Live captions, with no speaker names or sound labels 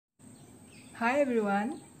Hi everyone.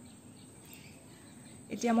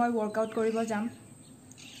 Etia moi workout koribo jam.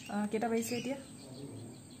 Keta baise etia?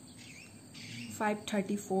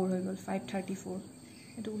 5:34 hoy gol 5:34.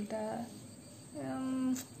 Etu ulta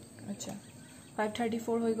acha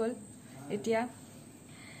 5:34 hoy gol. Etia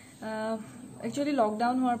actually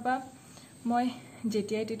lockdown hoar pa moi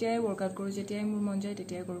jetiai tetiai workout koru jetiai mur mon jay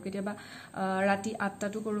tetiai koru ketiaba rati 8 ta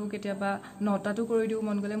tu koru ketiaba 9 ta tu kori diu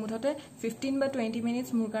mon gole muthote 15 বা 20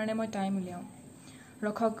 minutes mur karone moi time uliam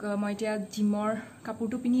rokhok moi tia gymor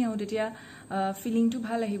kapurtu pini ahu tetia feeling tu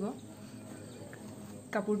bhal ahibo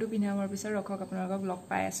kapurtu pini amar pisar rokhok apnalok log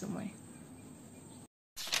pai asu moi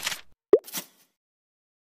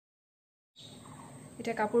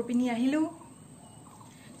eta kapur pini ahilu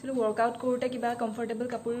So workout korute kiba comfortable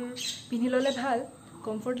kapur pini lole bhal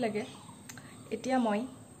comfort lage etia moi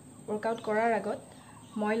workout korar agot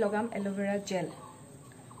moi logam aloe vera gel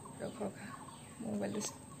rokhok mobile dis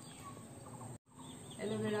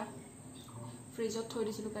aloe vera fridge ot thoi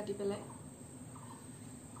disilu kati pelai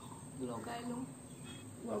logai lu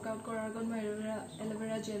workout korar agot moi aloe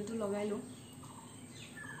vera gel tu logai lu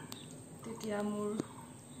tetia mur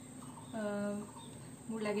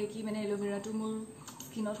lage ki mane aloe vera tu mur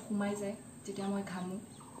skinot khumai jay jetia moi khamu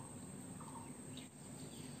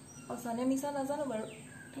osane misa nazano baru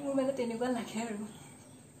mur mane tenigwa lage aru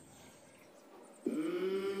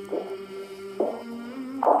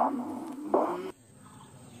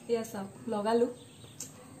ya sab logalu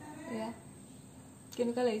ya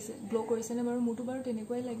kenuka lagise glow korise ne baru mutu baru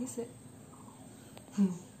tenigwa lagise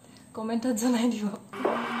comment ot janai dibo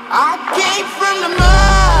I came from the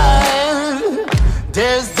mud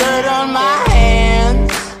there's dirt on my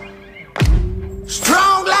hands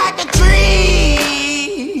strong like a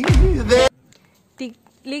tree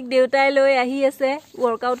टिकलिक देउताय লৈ আহি আছে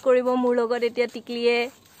workout কৰিব মোৰ লগত এতিয়া টিকলি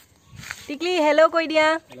hello কৈ দিয়া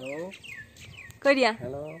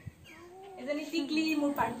হেল্ল এজনী টিকলি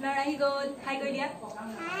মোৰ পাৰ্টনাৰ আহি গল হাই কৈ দিয়া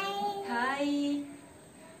হাই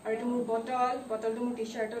আৰু তো মোৰ বটল তো মোৰ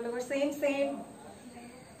টি-শাৰ্টৰ লগত সেম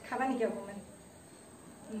খাবা নেকি অকমান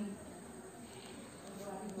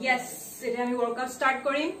Yes, today we workout start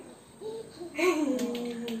korim.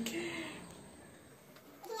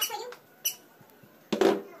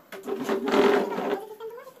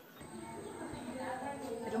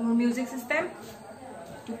 Ito more music system.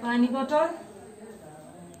 To pani bottle.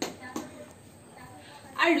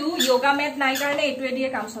 Aru yoga mat nai karone etu ediye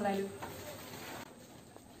kaam cholailu.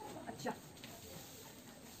 Acha.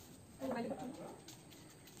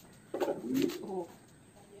 Oh.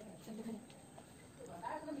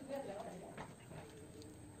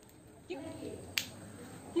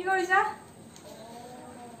 কি কৰিছা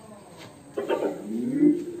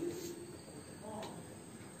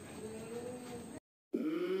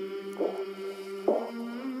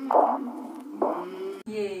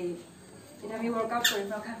এটা আমি ওয়াৰ্কআউট কৰিম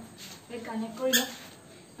ৰখা এই কানেক্ট কৰি লও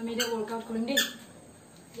আমি এটা ওয়াৰ্কআউট কৰিম দেই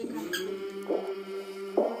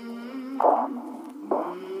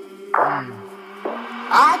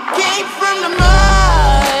I came from the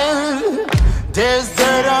mud there's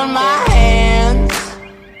dirt on my hands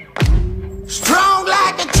strong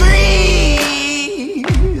like a tree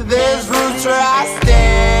there's roots where I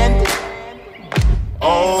stand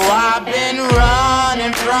oh I've been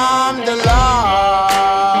running from the law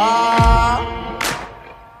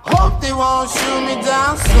hope they won't shoot me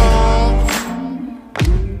down soon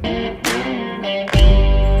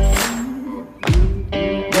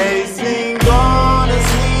they sing on a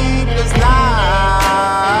sleepless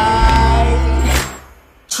night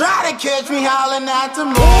try to catch me howling at the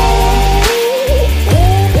moon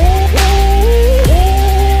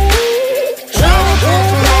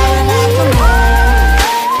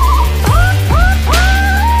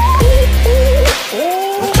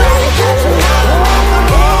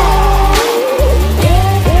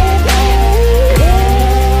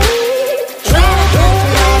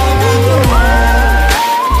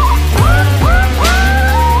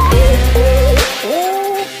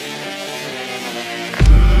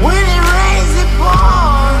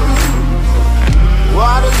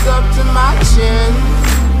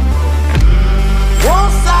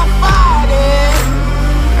won't stop fighting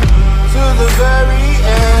to the very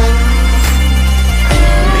end.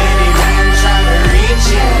 Many men try to reach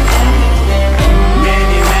it,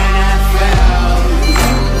 many men have failed.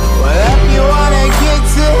 Well, if you wanna get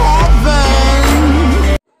to heaven,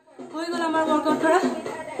 হৈ গল আমাৰ ওয়াৰ্কআউট কৰা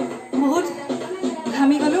বহুত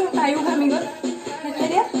ঘামি গলো তাইও ঘামি গল দেখাই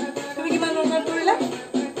দিয়া তুমি কিমান ওয়ার্কআউট কৰিলা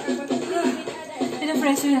এটা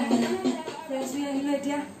ফ্ৰেশ হৈ আহিলো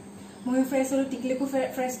এতিয়া মই ফ্ৰেশ হলো টিকলিকো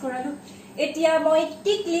ফ্ৰেশ কৰালো এতিয়া মই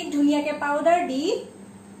টিকলিক ধুনিয়াকে পাউডাৰ দি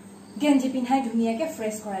গেঞ্জি পিন্ধাই ধুনীয়াকৈ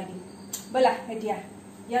ফ্ৰেছ কৰাই দিম ব'লা এতিয়া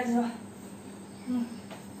ইয়াত যোৱা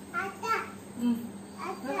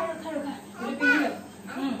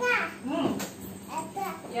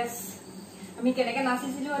Yes. আমি কেনেকে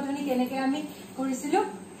নাচিছিলো অধুনি কেনেকে আমি কৰিছিলো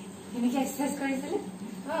কেনেকে এক্সাৰসাইজ কৰিছিলো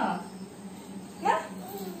না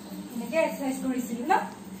কেনেকে এক্সাৰসাইজ কৰিছিলো না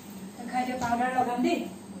খাই দিয়া পাউডাৰ লগাম দেই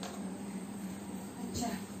আচ্ছা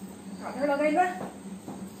পাউডাৰ লগাই লোৱা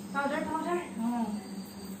পাউডাৰ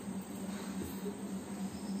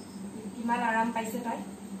কিমান আৰাম পাইছে তাই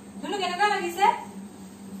ধুনু কেনেকুৱা লাগিছে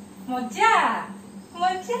মজা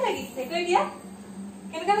মজা লাগিছে কৈ দিয়া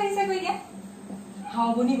কেনেকুৱা লাগিছে কৈ দিয়া হাও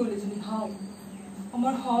বনি গ'লে জুনি হাও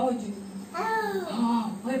আমাৰ হাও হৈছে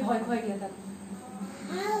ভয় ভয় ভয় দিয়া তাত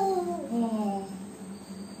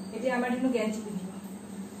এতিয়া আমাৰ ধুনু গেঞ্জি পিন্ধিব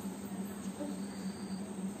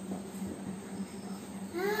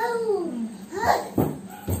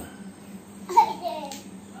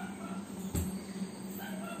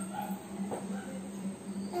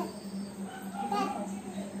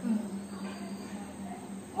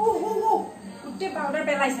গোটেই পাউডাৰ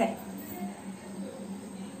পেলাইছে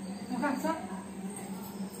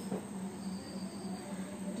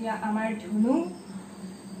এতিয়া আমাৰ ধুনু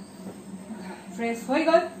ফ্ৰেছ হৈ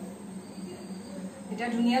গ'ল এতিয়া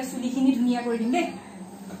ধুনীয়া চুলিখিনি ধুনীয়া কৰি দিম দেই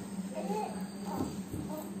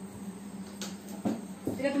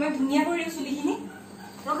এতিয়া তোমাক ধুনীয়া কৰি দিম চুলিখিনি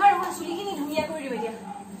ৰখা ৰখা চুলিখিনি ধুনীয়া কৰি দিম এতিয়া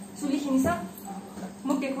চুলিখিনি চা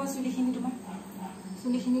মোক দেখুৱা চুলিখিনি তোমাৰ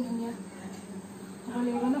চুলিখিনি ধুনীয়া হ'ব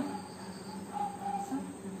লাগিব ন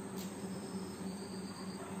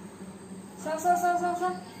চাও চাও চাও চাও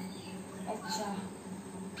চাও আচ্ছা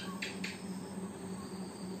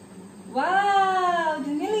Wow,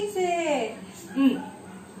 ধুনীয়া লাগিছে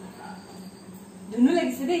ধুনীয়া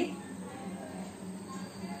লাগিছে দেই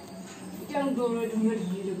এতিয়া মোক দৌৰ ধুনীয়া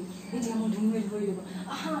ধুনীয়া ল'ব এতিয়া মোৰ ধুনীয়া ধৰি ল'ব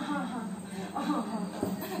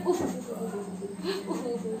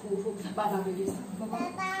বাবা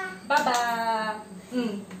বাবা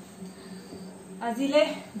আজিলে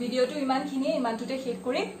ভিডিঅ'টো ইমানখিনিয়ে ইমানটোতে শেষ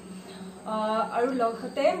কৰিম আৰু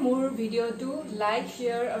লগতে মোৰ ভিডিঅ'টো লাইক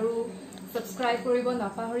শ্বেয়াৰ আৰু সাবস্ক্ৰাইব কৰিব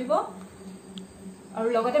নাপাহৰিব আৰু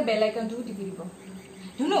লগতে বেল আইকনটো টিপি দিব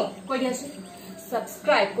ধুনু কৈ দিয়াছো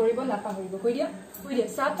সাবস্ক্ৰাইব কৰিব নাপাহৰিব কৈ দিয়া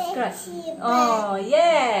সাবস্ক্ৰাইব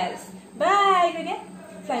yes bye কৈ দিয়া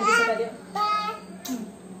ফ্লাইং কিছ এটা দিয়া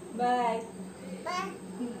bye